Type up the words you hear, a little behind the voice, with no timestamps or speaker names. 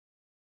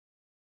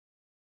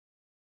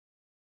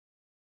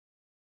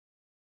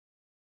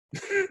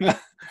How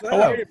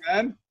are So, you,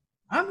 man?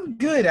 I'm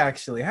good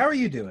actually. How are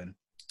you doing?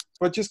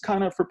 But just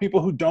kind of for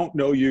people who don't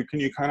know you, can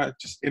you kind of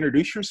just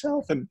introduce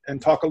yourself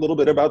and talk a little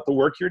bit about the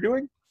work you're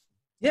doing?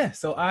 Yeah,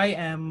 so I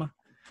am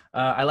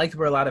I like to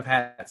wear a lot of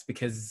hats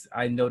because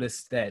I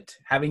noticed that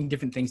having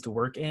different things to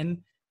work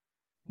in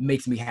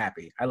makes me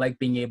happy. I like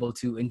being able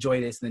to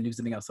enjoy this and then do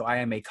something else. So I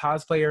am a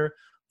cosplayer,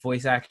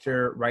 voice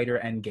actor, writer,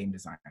 and game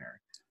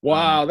designer. Um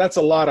Wow, that's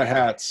a lot of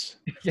hats.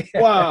 yeah,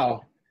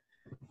 Wow.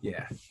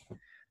 yeah.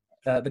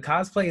 The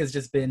cosplay has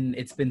just been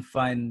it's been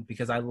fun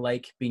because I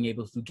like being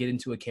able to get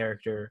into a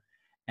character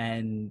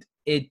and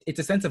it's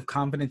a sense of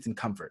confidence and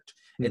comfort.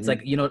 It's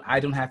like, Hmm. I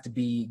don't have to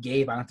be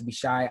Gabe, I don't have to be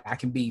shy. I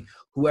can be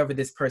whoever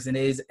this person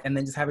is and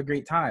then just have a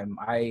great time.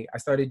 I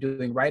started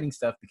doing writing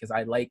stuff because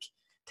I like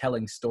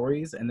telling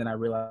stories, and then I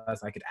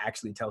realized I could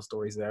actually tell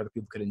stories that other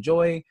people could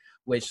enjoy,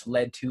 which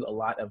led to a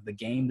lot of the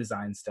game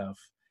design stuff.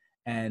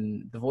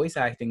 And the voice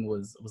acting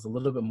was a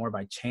little bit more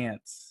by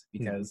chance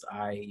Hmm. because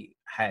I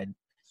had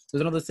it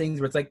was one of those things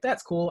where it's like,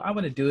 that's cool, I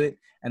want to do it.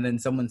 And then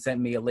someone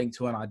sent me a link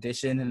to an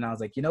audition and I was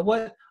like, you know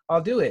what?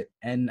 I'll do it.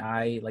 And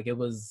it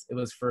was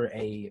for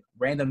a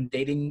random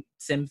dating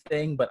sim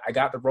thing, but I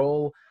got the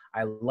role.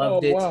 I Oh,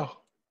 loved it. wow.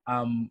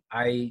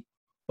 I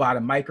bought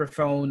a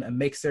microphone, a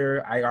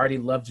mixer. I already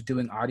loved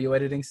doing audio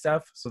editing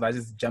stuff. So I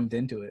just jumped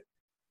into it.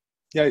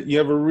 Yeah, you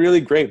have a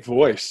really great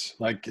voice.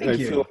 Like, I Thank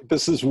feel you. like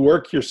this is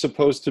work you're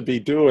supposed to be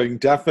doing, Yeah.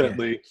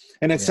 definitely.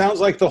 And it Yeah. sounds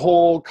like the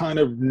whole kind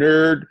of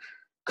nerd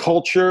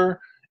culture,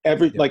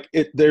 Yep. like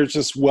there's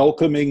just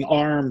welcoming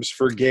arms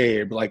for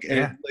Gabe.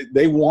 Yeah. Like,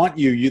 they want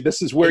you.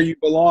 This is where It you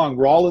belong.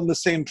 We're all in the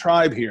same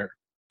tribe here.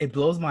 it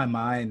blows my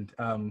mind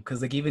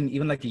because like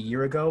even like a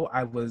year ago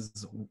I was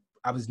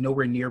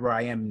nowhere near where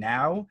I am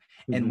now,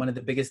 and Hmm. one of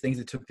the biggest things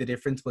that took the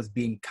difference was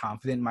being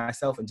confident in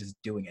myself and just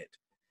doing it,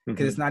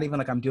 because it's Hmm. not even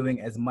like I'm doing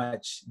as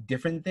much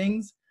different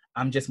things.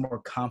 I'm just more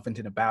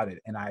confident about it,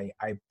 and I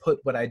put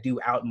what I do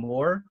out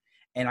more,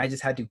 and I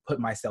just had to put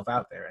myself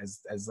out there,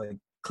 as like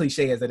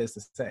cliche as it is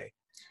to say.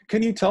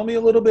 Can you tell me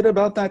a little bit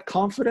about that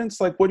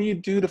confidence? Like, what do you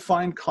do to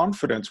find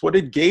confidence? What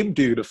did Gabe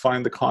do to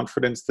find the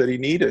confidence that he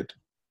needed?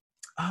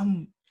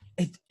 Um,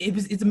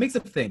 it's a mix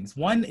of things.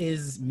 One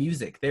is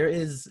music. There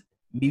is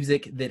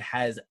music that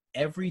has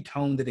every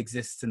tone that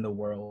exists in the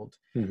world.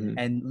 Hmm.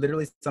 And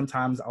literally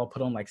sometimes I'll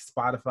put on like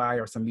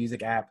Spotify or some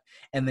music app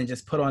and then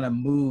just put on a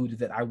mood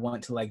that I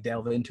want to like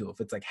delve into.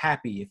 If it's like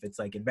happy, if it's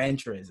like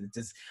adventurous, it's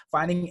just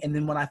finding, and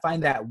then when I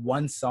find that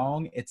one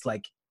song, it's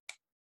like,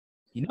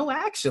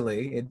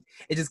 actually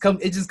it just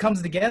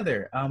comes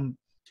together.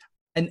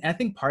 And I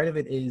think part of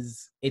it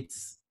is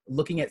it's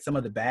looking at some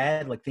of the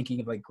bad, like thinking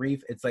of like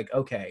grief. It's like,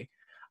 okay,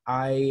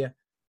 I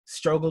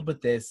struggled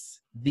with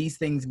this. These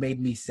things made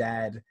me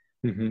sad,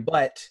 Hmm.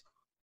 but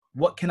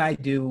what can I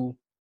do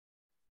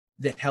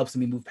that helps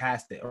me move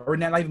past it? Or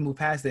not even move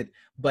past it,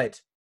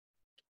 but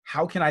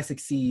how can I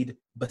succeed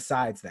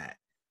besides that?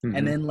 And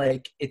Hmm. then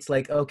like, it's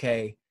like,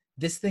 okay,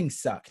 this thing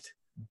sucked,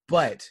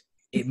 but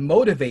it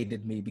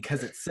motivated me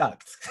because it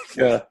sucked.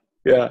 Yeah,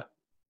 yeah.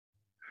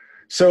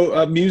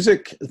 So,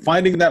 music,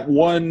 finding that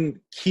one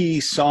key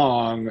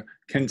song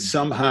can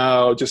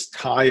somehow just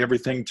tie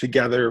everything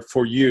together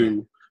for Yeah,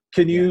 you.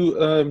 Can yeah.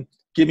 you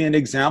give me an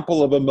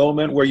example of a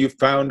moment where you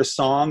found a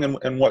song,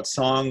 and what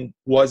song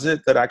was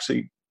it that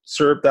actually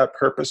served that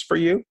purpose for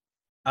you?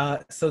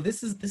 So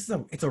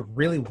it's a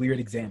really weird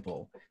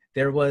example.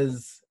 There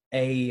was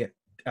a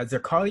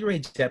Carly Rae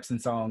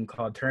Jepsen song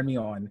called "Turn Me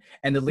On,"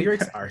 and the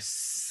lyrics are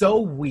so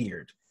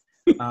weird.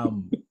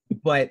 Um,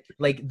 but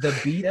like the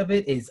beat of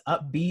it is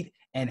upbeat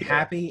and Yeah.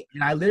 happy,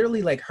 and I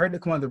literally like heard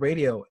it come on the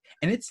radio,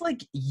 and it's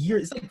like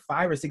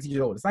 5 or 6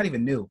 years old. It's not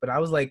even new, but I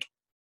was like,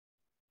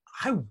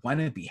 I want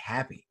to be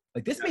happy.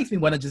 Like this makes me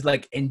want to just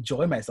like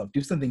enjoy myself,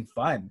 do something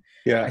fun.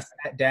 I Yeah.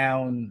 sat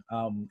down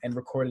and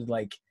recorded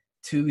like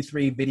 2,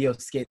 3 video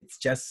skits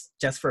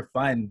just for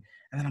fun,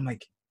 and then I'm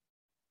like,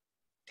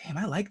 damn,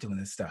 I like doing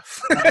this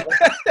stuff.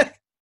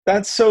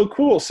 That's so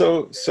cool.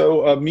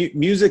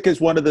 Music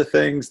is one of the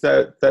things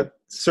that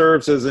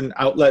serves as an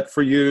outlet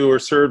for you, or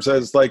serves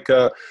as like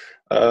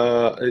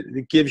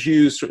it gives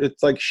you,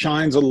 it's like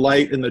shines a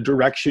light in the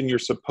direction you're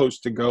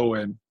supposed to go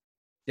in.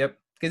 Yep,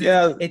 because it's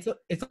Yeah. it's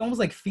it's almost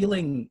like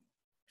feeling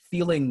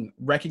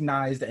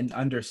recognized and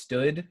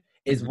understood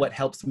is Mhm. what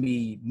helps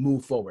me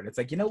move forward. It's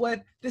like, you know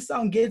what, this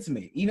song gets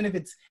me, even if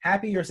it's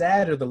happy or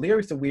sad or the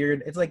lyrics are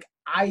weird. It's like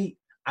I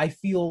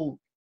feel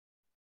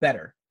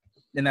better,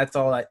 and that's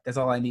all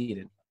I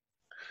needed.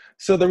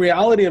 So the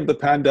reality of the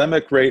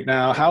pandemic right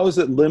now, how has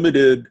it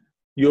limited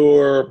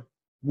your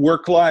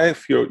work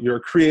life, your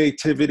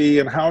creativity,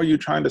 and how are you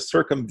trying to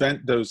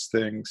circumvent those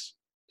things?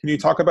 Can you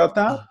talk about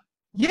that?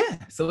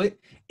 Yeah, so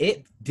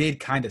it did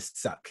kind of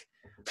suck,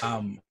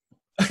 um,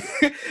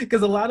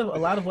 because a lot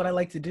of what I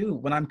like to do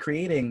when I'm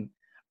creating,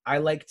 I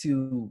like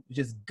to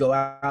just go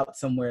out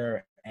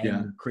somewhere Yeah.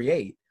 and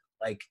create.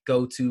 Like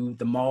go to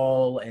the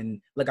mall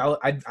and like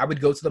I would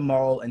go to the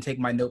mall and take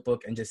my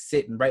notebook and just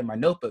sit and write my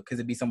notebook because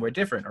it'd be somewhere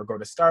different, or go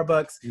to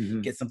Starbucks,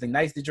 Hmm. get something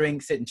nice to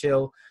drink, sit and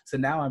chill. So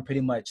now I'm pretty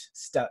much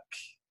stuck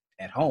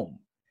at home,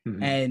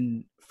 Hmm.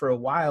 and for a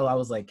while, I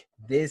was like,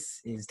 this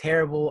is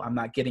terrible. I'm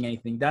not getting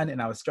anything done.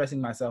 And I was stressing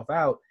myself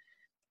out.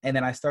 And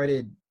then I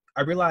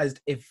realized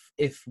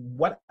if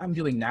what I'm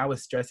doing now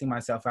is stressing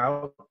myself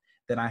out,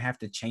 then I have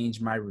to change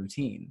my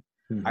routine.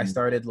 I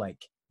started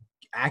like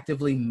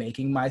actively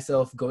making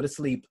myself go to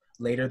sleep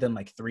later than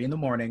like 3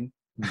 a.m.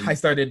 I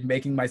started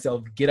making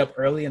myself get up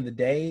early in the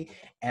day,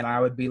 and I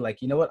would be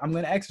like, you know what, I'm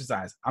going to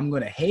exercise. I'm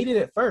going to hate it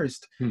at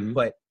first,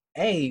 but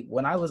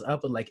when I was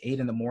up at like 8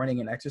 a.m.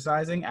 and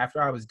exercising,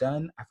 after I was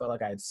done, I felt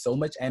like I had so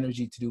much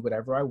energy to do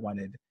whatever I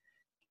wanted.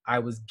 I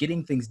was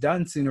getting things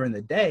done sooner in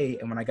the day.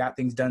 And when I got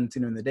things done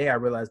sooner in the day, I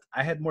realized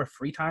I had more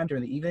free time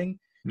during the evening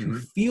to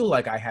feel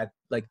like I had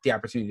like the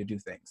opportunity to do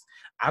things.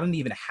 I don't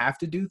even have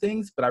to do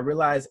things, but I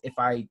realized if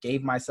I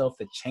gave myself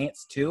the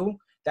chance to,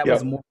 that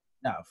was more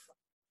than enough.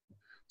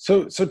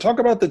 So talk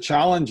about the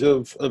challenge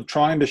of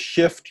trying to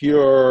shift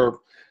your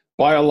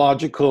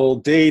biological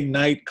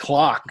day-night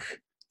clock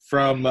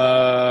from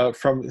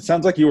it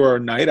sounds like you were a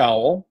night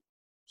owl.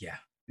 Yeah.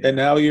 And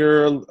now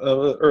you're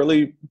a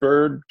early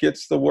bird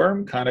gets the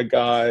worm kind of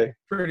guy.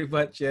 Pretty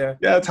much, yeah.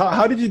 Yeah.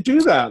 How did you do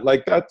that?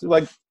 Like that,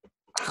 like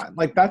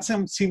that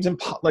seems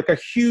like a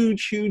huge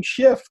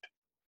shift.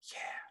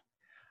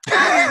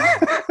 Yeah.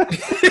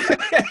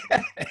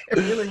 It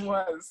really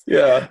was.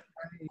 Yeah.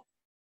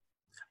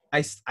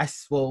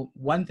 Well,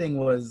 one thing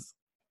was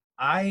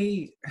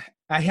I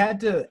had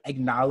to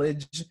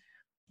acknowledge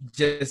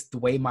just the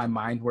way my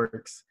mind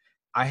works.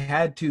 I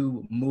had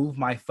to move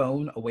my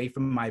phone away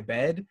from my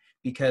bed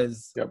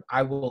because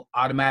I will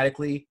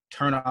automatically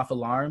turn off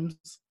alarms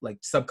like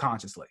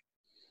subconsciously.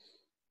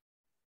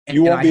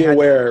 You won't be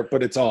aware,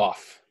 but it's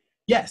off.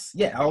 Yes.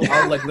 Yeah. I'll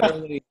like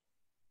literally.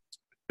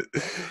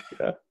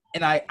 Yeah.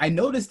 And I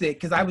noticed it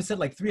because I would set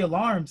like 3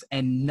 alarms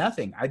and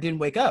nothing. I didn't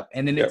wake up.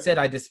 And then it said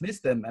I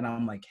dismissed them. And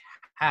I'm like,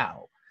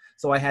 how?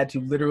 So I had to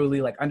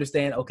literally like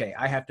understand, okay,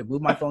 I have to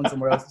move my phone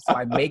somewhere else. So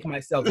I make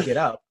myself get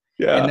up.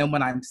 Yeah. And then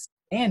when I'm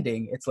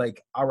standing, it's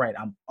like, all right,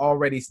 I'm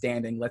already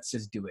standing. Let's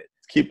just do it.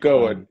 Keep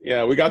going.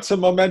 Yeah, we got some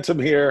momentum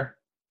here.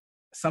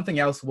 Something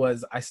else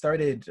was I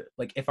started,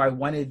 like, if I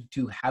wanted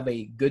to have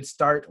a good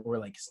start or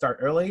like start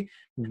early,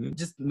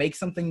 just make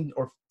something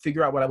or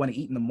figure out what I want to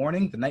eat in the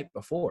morning the night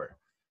before.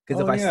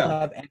 Because if I still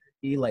have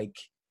energy like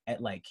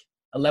at like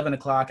 11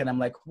 o'clock and I'm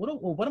like, what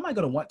am I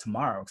going to want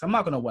tomorrow? Because I'm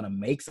not going to want to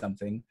make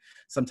something.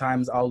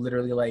 Sometimes I'll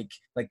literally like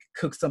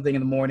cook something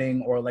in the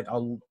morning, or like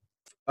I'll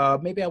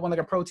maybe I want like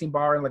a protein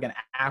bar and like an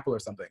apple or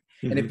something.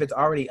 And if it's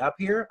already up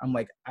here, I'm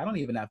like, I don't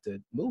even have to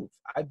move.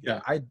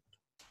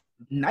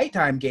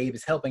 Nighttime Gabe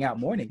is helping out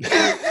morning.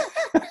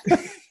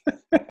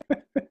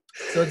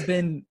 So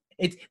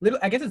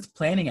I guess it's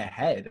planning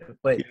ahead,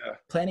 but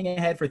planning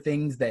ahead for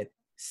things that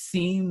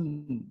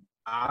seem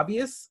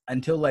obvious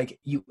until like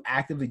you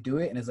actively do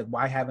it, and it's like,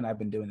 why haven't I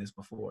been doing this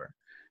before?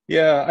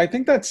 Yeah, I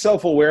think that's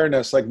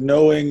self-awareness, like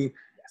knowing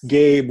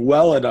Gabe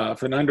well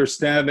enough and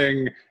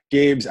understanding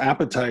Gabe's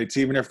appetites,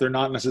 even if they're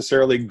not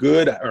necessarily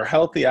good or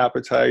healthy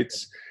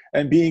appetites,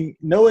 and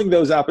knowing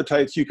those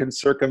appetites, you can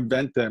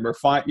circumvent them or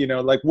find,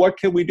 like, what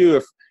can we do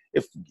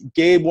if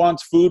Gabe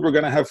wants food, we're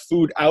going to have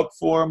food out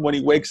for him when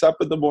he wakes up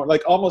in the morning,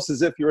 like almost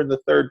as if you're in the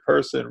third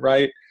person,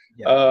 right?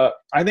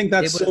 I think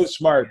that's so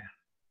smart.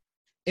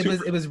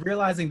 It was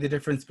realizing the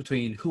difference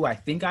between who I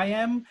think I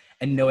am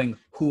and knowing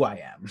who I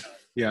am.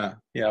 Yeah.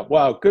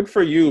 Wow. Good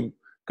for you.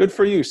 Good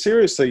for you.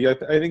 Seriously, I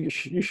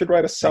think you should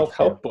write a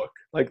self-help book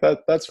like that.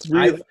 That's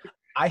really.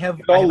 I have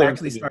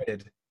actually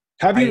started.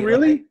 Have you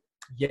really?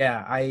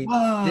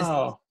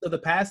 Wow. So the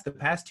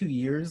past 2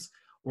 years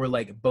were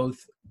like both.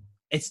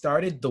 It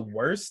started the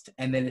worst,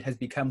 and then it has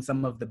become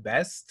some of the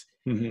best.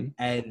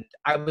 And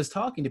I was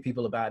talking to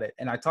people about it,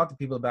 and I talked to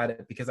people about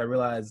it because I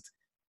realized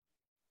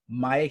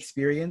my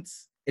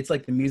experience. It's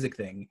like the music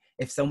thing.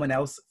 If someone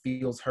else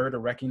feels heard or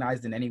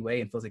recognized in any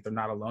way and feels like they're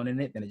not alone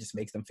in it, then it just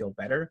makes them feel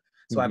better.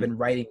 So I've been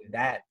writing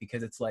that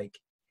because it's like,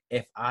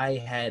 if I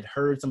had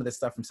heard some of this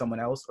stuff from someone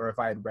else, or if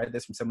I had read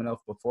this from someone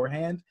else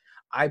beforehand,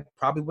 I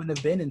probably wouldn't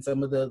have been in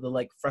some of the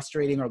like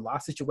frustrating or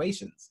lost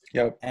situations.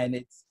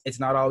 And it's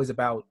not always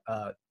about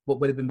what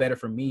would have been better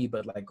for me,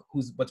 but like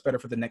what's better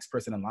for the next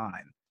person in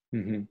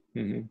line.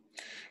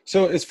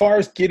 So as far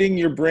as getting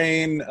your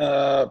brain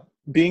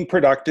being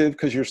productive,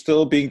 because you're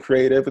still being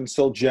creative and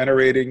still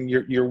generating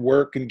your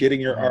work and getting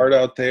your art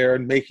out there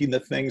and making the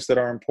things that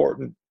are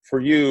important for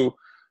you,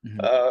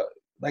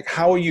 like,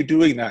 how are you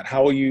doing that?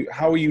 How are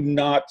you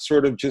not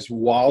sort of just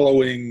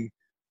wallowing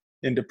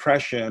in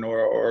depression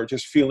or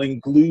just feeling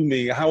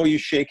gloomy? How are you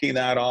shaking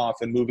that off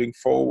and moving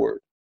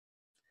forward?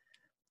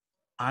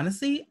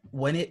 Honestly,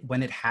 when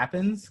it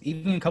happens,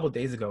 even a couple of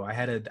days ago, I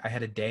had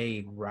a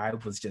day where I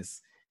was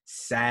just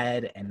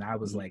sad, and I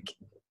was like,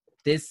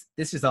 this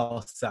just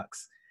all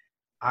sucks.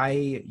 I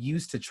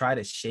used to try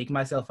to shake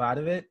myself out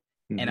of it,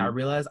 and I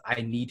realized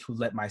I need to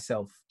let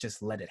myself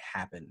just let it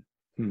happen.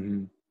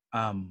 It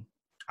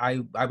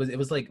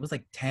was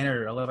like 10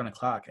 or 11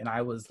 o'clock, and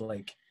I was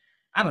like,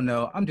 I don't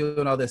know, I'm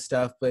doing all this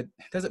stuff, but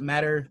it doesn't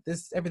matter.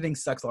 Everything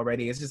sucks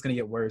already. It's just gonna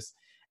get worse.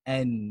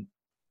 And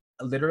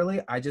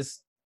literally, I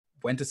just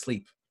went to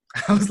sleep.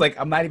 I was like,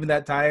 I'm not even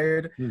that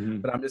tired, Mm-hmm.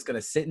 but I'm just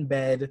gonna sit in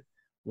bed,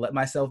 let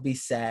myself be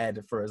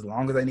sad for as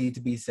long as I need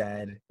to be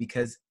sad,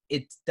 because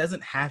it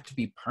doesn't have to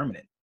be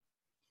permanent.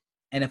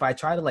 And if I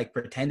try to like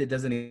pretend it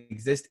doesn't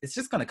exist, it's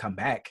just gonna come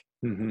back.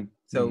 Mm-hmm. Mm-hmm.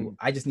 So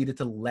I just needed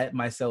to let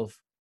myself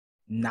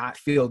not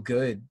feel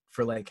good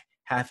for like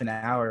half an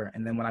hour.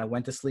 And then when I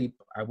went to sleep,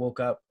 I woke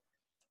up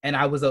and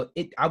I was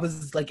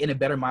like in a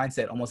better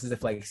mindset, almost as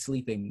if like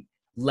sleeping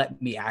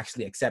let me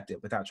actually accept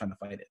it without trying to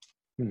fight it.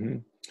 Mm-hmm.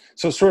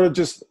 So sort of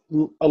just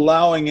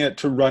allowing it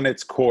to run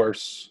its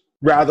course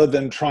rather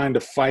than trying to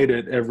fight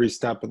it every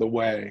step of the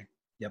way.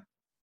 Yep.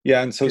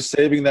 Yeah, and so Because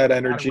saving that no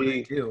matter what I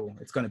energy, do,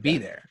 it's going to be yeah,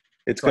 there.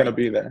 it's So going to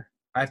be there.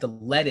 I have to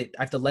let it,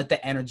 I have to let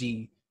the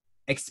energy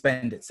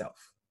expend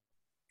itself.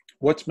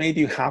 What's made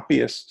you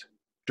happiest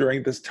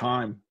during this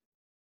time?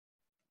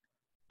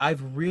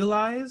 I've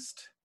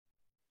realized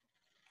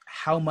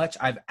how much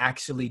I've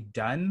actually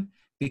done,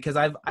 because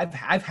I've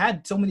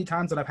had so many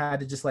times that I've had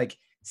to just like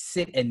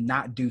sit and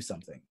not do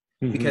something,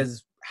 Mm-hmm.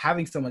 because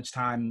having so much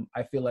time,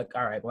 I feel like,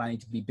 all right, well, I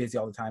need to be busy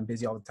all the time,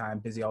 busy all the time,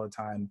 busy all the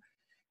time.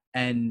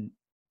 And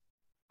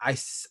I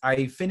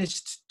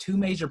finished 2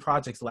 major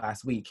projects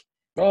last week.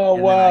 Oh, And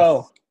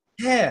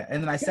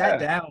then wow. I sat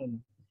Yeah.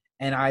 down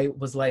and I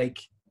was like,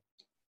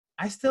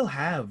 I still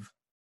have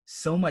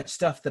so much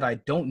stuff that I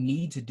don't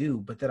need to do,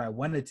 but that I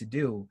wanted to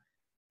do.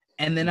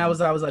 And then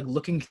Mm-hmm. I was like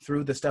looking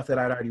through the stuff that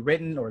I'd already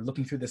written or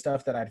looking through the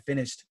stuff that I'd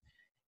finished.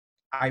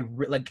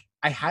 Like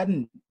I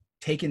hadn't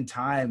taken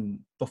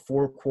time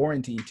before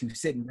quarantine to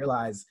sit and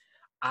realize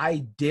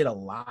I did a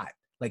lot,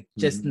 like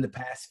just in Mm-hmm. the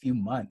past few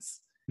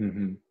months.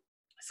 Mm-hmm.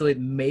 So it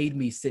made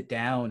me sit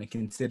down and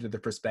consider the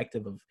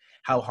perspective of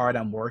how hard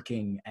I'm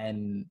working,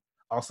 and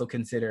also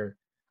consider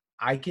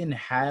I can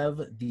have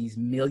these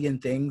million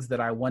things that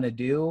I want to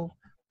do,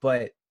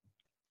 but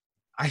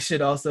I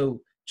should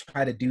also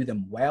try to do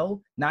them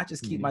well, not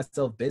just keep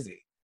myself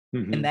busy.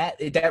 Mm-hmm. And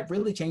that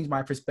really changed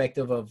my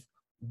perspective of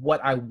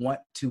what I want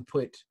to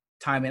put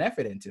time and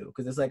effort into.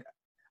 Because it's like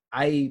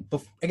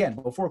again,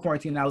 before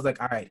quarantine, I was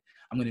like, all right,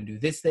 I'm gonna do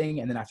this thing,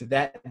 and then after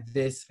that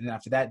this, and then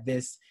after that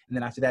this, and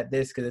then after that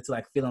this, because it's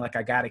like feeling like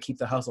I gotta keep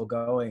the hustle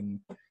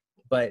going.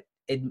 But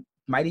it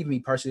might even be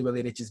partially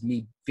related to just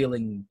me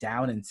feeling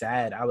down and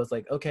sad. I was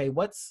like, okay,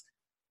 what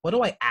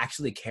do I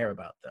actually care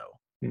about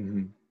though?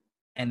 Mm-hmm.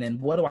 And then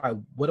what do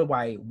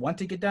I want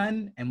to get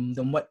done, and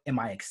then what am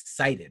I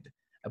excited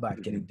about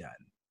Mm-hmm. getting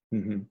done?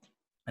 Mm-hmm.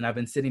 And I've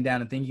been sitting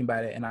down and thinking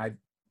about it, and I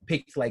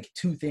picked like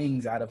 2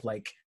 things out of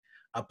like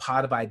a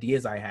pot of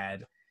ideas I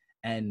had,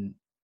 and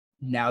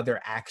now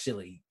they're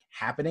actually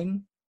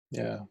happening.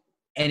 Yeah.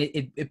 And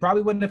it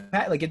probably wouldn't have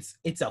had, like,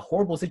 it's a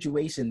horrible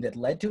situation that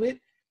led to it,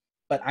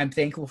 but I'm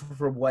thankful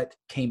for what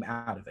came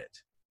out of it.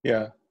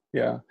 Yeah.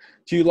 Yeah.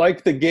 Do you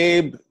like the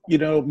Gabe,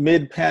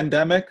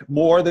 mid-pandemic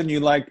more than you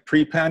like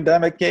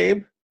pre-pandemic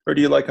Gabe? Or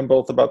do you like them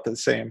both about the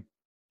same?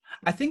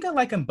 I think I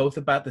like them both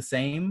about the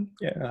same.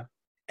 Yeah.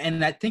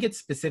 And I think it's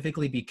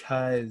specifically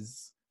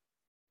because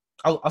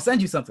I'll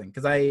send you something,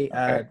 because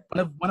Okay.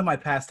 one of my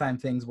pastime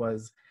things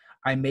was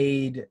I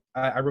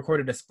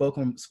recorded a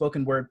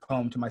spoken word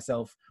poem to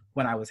myself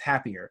when I was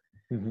happier.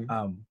 Mm-hmm.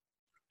 Um,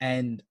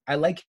 and I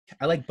like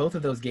both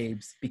of those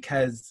Gabes,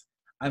 because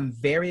I'm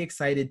very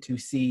excited to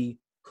see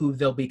who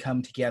they'll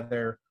become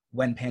together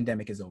when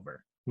pandemic is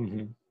over,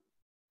 Mm-hmm.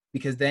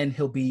 because then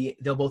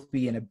they'll both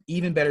be in an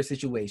even better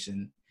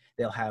situation.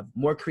 They'll have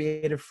more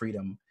creative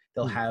freedom.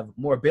 They'll have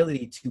more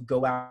ability to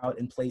go out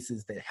in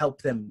places that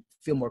help them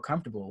feel more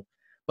comfortable,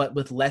 but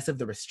with less of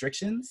the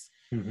restrictions.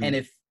 Mm-hmm.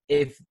 And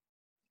if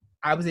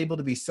I was able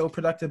to be so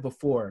productive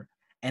before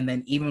and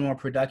then even more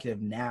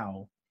productive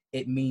now,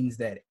 it means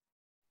that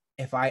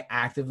if I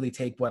actively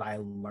take what I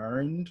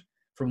learned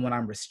from when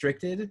I'm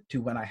restricted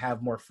to when I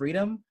have more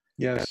freedom,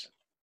 Yes.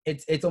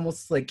 it's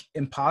almost like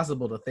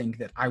impossible to think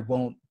that I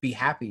won't be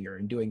happier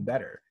and doing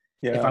better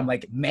if I'm Yeah.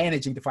 like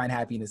managing to find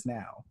happiness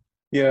now.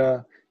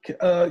 Yeah.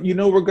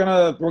 We're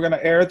gonna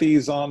air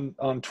these on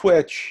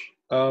Twitch.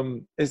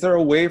 Is there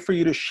a way for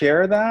you to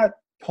share that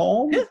Yeah,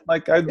 poem?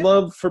 Like, I'd yeah,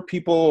 love for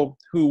people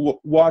who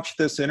watch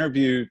this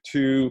interview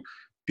to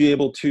be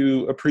able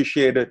to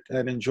appreciate it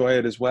and enjoy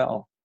it as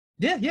well.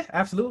 yeah,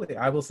 absolutely.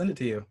 I will send it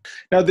to you.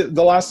 Now,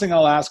 the last thing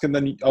I'll ask, and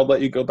then I'll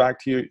let you go back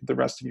to the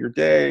rest of your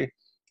day.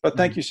 But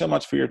thank Mhm. you so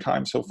much for your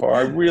time so far.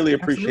 I Yeah, really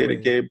appreciate it,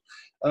 absolutely.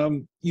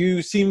 Gabe.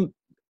 You seem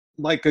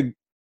like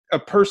a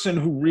person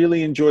who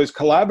really enjoys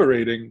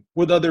collaborating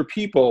with other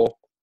people.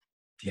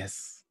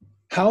 Yes.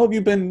 How have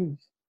you been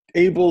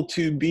able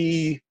to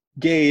be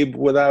Gabe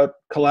without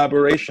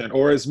collaboration,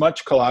 or as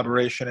much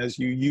collaboration as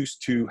you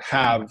used to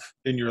have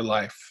in your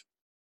life?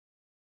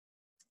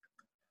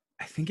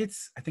 I think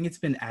it's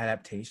been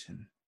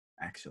adaptation,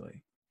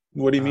 actually.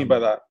 What do you mean by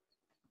Um, that?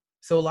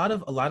 so a lot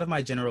of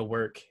my general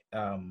work,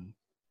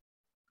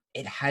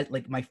 it had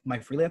like my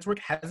freelance work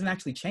hasn't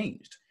actually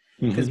changed,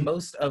 because Mm-hmm.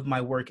 most of my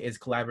work is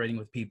collaborating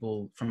with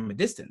people from a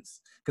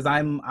distance, because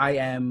I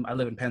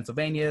live in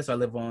Pennsylvania, so I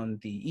live on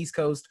the East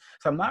Coast,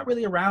 so I'm not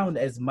really around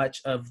as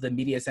much of the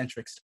media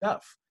centric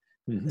stuff.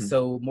 Hmm.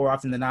 So more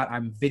often than not,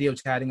 I'm video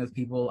chatting with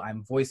people,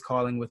 I'm voice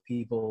calling with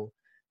people,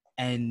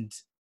 and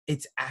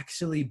it's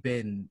actually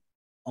been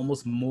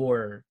almost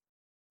more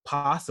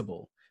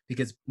possible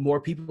because more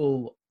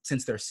people,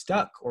 since they're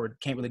stuck or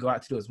can't really go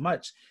out to do as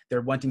much,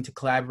 they're wanting to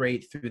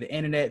collaborate through the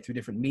internet, through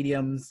different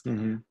mediums.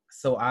 Hmm.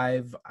 So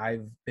I've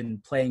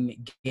been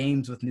playing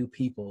games with new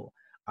people.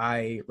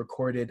 I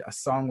recorded a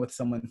song with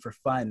someone for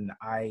fun.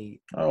 I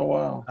Oh,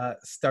 wow.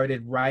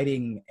 started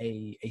writing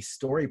a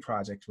story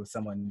project with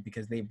someone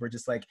because they were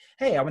just like,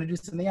 hey, I want to do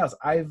something else.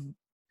 I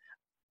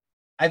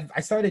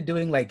started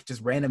doing like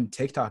just random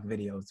TikTok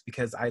videos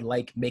because I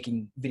like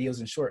making videos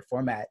in short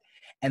format.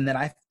 And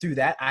then through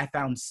that, I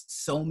found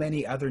so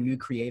many other new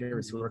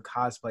creators who are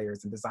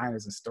cosplayers and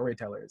designers and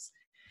storytellers.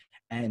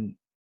 And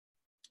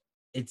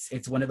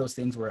it's one of those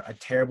things where a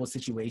terrible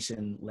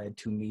situation led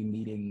to me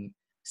meeting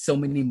so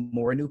many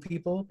more new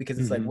people, because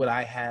it's like, Hmm. would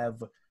I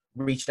have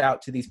reached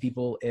out to these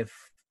people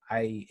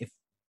I if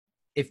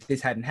if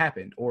this hadn't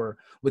happened, or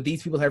would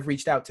these people have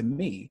reached out to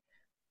me?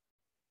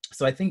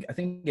 So I think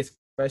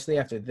especially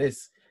after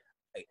this,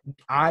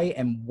 I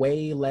am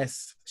way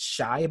less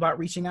shy about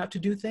reaching out to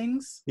do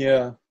things,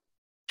 Yeah.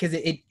 because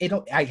it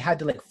don't, I had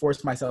to like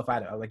force myself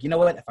out of it. I was like, you know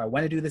what, if I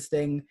want to do this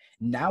thing,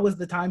 now is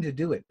the time to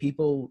do it.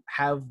 People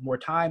have more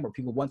time, or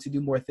people want to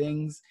do more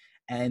things,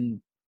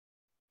 and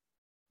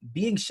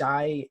being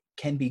shy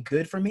can be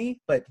good for me,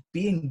 but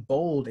being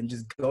bold and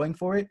just going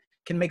for it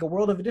can make a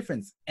world of a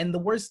difference. And the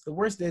worst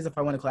is, if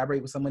I want to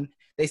collaborate with someone,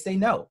 they say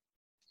no.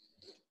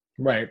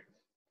 Right.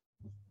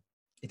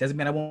 It doesn't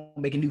mean I won't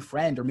make a new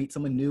friend or meet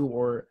someone new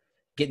or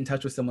get in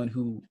touch with someone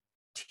who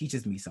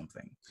teaches me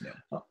something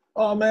new.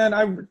 Oh man,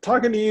 I'm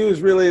talking to you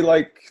is really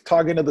like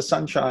talking to the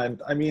sunshine.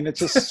 I mean,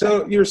 it's just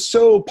so you're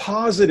so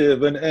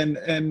positive,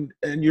 and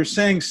you're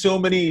saying so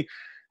many.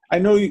 I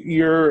know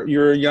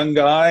you're a young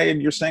guy,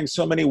 and you're saying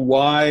so many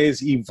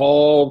wise,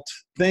 evolved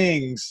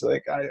things.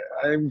 Like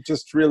I'm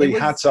just It really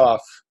was hats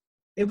off.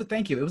 it was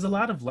thank you. It was a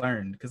lot of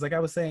learned, because like I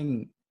was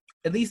saying,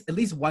 at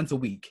least once a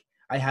week,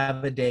 I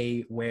have a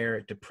day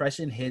where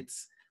depression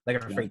hits like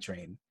a Yeah. freight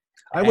train.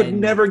 I would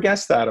And never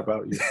guess that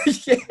about you.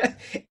 yeah,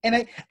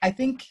 and I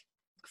think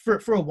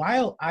for a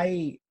while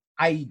I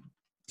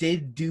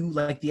did do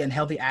like the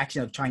unhealthy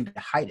action of trying to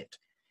hide it.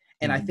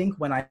 And I Mhm. think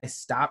when I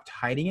stopped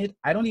hiding it,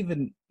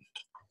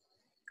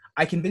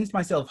 I convinced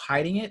myself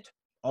hiding it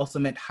also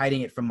meant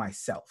hiding it from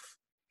myself.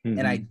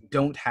 And I Mhm.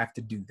 don't have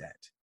to do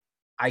that.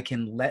 I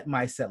can let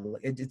myself,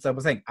 it's, I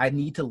was saying, I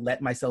need to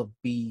let myself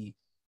be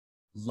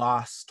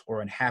lost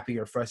or unhappy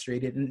or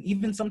frustrated. And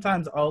even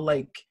sometimes I'll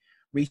like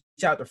reach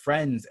out to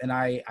friends, and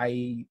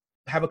I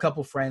have a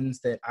couple friends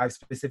that I've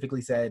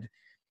specifically said,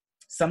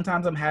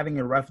 sometimes I'm having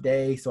a rough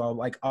day. So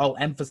I'll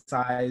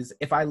emphasize,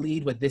 if I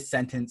lead with this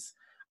sentence,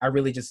 I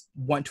really just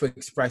want to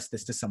express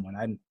this to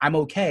someone. I'm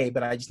okay,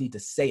 but I just need to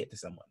say it to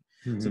someone.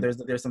 So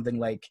Mhm. there's something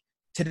like,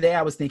 today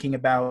I was thinking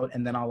about,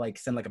 and then I'll like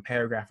send like a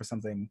paragraph or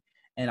something.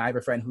 And I have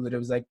a friend who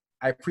literally was like,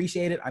 I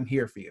appreciate it. I'm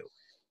here for you.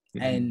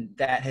 Mhm. And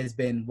that has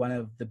been one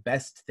of the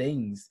best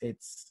things.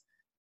 It's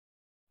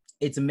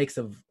a mix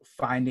of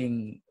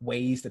finding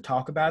ways to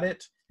talk about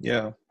it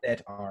Yeah.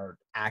 that are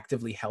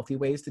actively healthy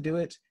ways to do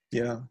it,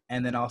 Yeah.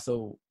 and then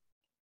also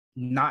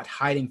not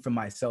hiding from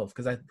myself,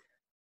 because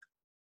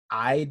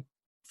I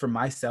for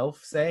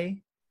myself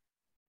say,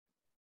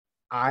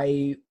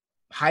 I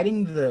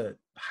hiding the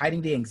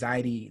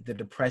anxiety, the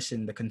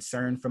depression, the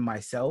concern from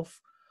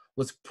myself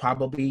was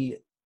probably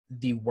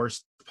the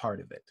worst part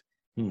of it.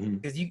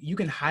 Mhm. Because you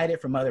can hide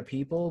it from other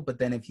people, but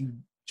then if you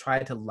try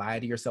to lie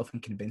to yourself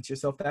and convince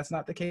yourself that's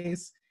not the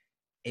case,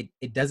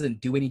 it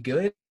doesn't do any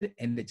good,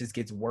 and it just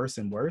gets worse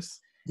and worse.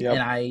 And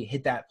Yep. I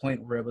hit that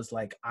point where it was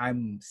like,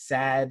 I'm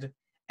sad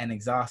and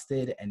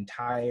exhausted and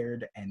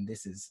tired, and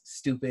this is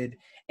stupid.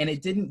 And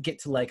it didn't get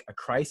to like a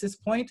crisis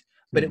point,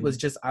 but it was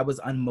Mhm. just, I was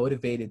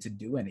unmotivated to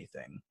do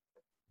anything.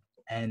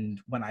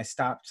 And when I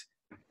stopped,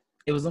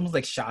 it was almost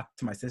like shock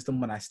to my system.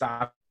 When I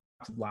stopped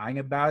lying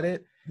about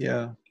it,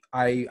 Yeah.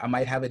 I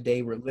might have a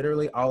day where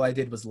literally all I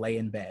did was lay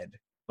in bed.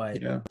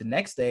 But Yeah. the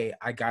next day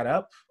I got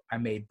up, I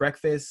made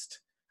breakfast,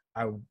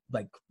 I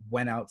like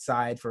went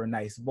outside for a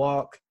nice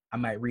walk, I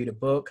might read a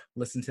book,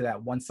 listen to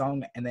that one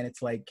song, and then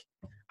it's like,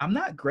 I'm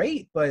not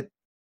great, but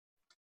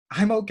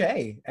I'm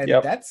okay. And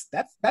Yep. that's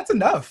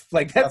enough.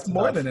 Like that's That's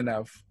more enough. than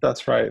enough.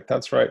 That's right.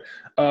 That's right.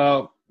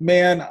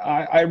 Man,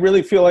 I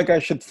really feel like I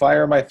should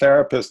fire my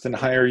therapist and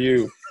hire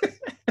you.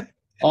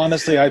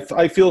 Honestly,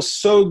 I feel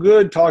so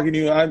good talking to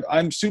you.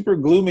 I'm super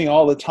gloomy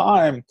all the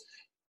time.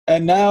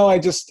 And now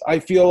I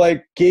feel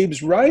like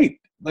Gabe's right.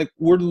 Like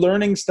we're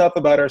learning stuff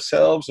about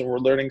ourselves, and we're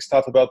learning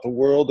stuff about the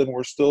world, and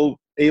we're still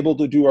able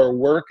to do our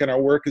work, and our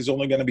work is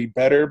only going to be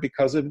better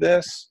because of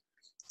this.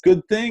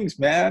 Good things,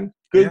 man.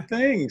 Yeah. Good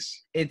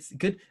things. It's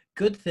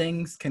good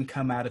things can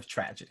come out of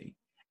tragedy.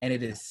 And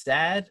it is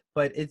sad,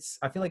 but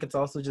I feel like it's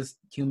also just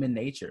human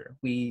nature.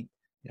 We,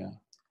 Yeah.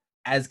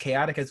 as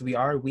chaotic as we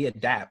are, we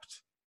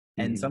adapt.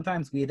 And Mhm.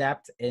 sometimes we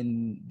adapt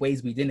in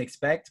ways we didn't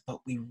expect,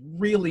 but we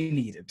really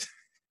need it.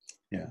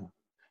 Yeah.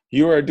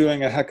 You are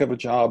doing a heck of a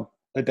job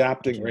Thank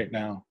adapting you. right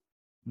now.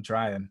 I'm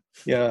trying.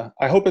 Yeah,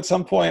 I hope at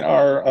some point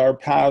our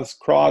paths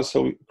cross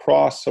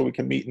so we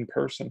can meet in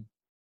person.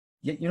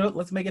 Yeah, you know,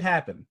 let's make it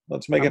happen.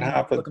 Let's make it I'm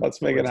happen. looking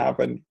Let's make it forward to it.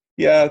 happen.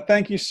 Yeah,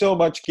 thank you so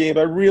much, Gabe.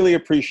 I really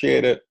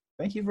appreciate it.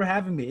 Thank you for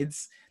having me.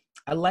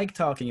 I like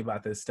talking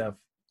about this stuff,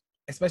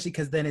 especially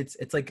because then it's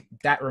like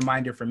that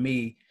reminder for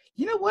me.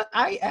 You know what?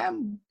 I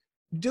am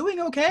doing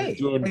You're okay.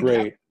 doing Like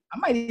great. I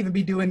might even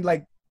be doing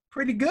like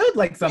pretty good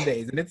like some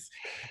days, and it's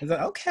like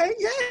okay,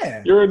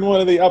 yeah. You're in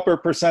one of the upper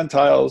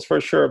percentiles for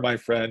sure, my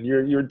friend.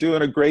 You're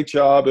doing a great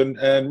job,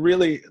 and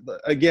really,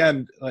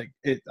 again, like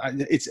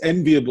it's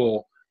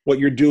enviable what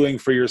you're doing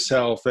for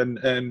yourself, and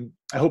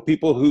I hope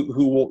people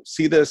who will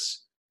see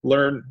this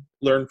learn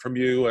from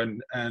you,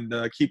 and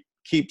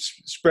keep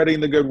spreading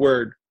the good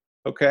word.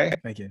 Okay.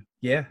 Thank you.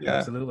 Yeah, Yeah.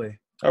 absolutely.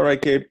 All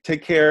right, Gabe.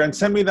 Take care, and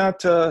send me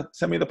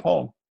the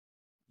poem.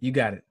 You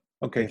got it.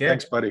 Okay. Take care.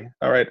 Thanks, buddy.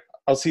 All right.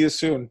 I'll see you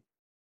soon.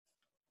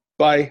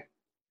 Bye.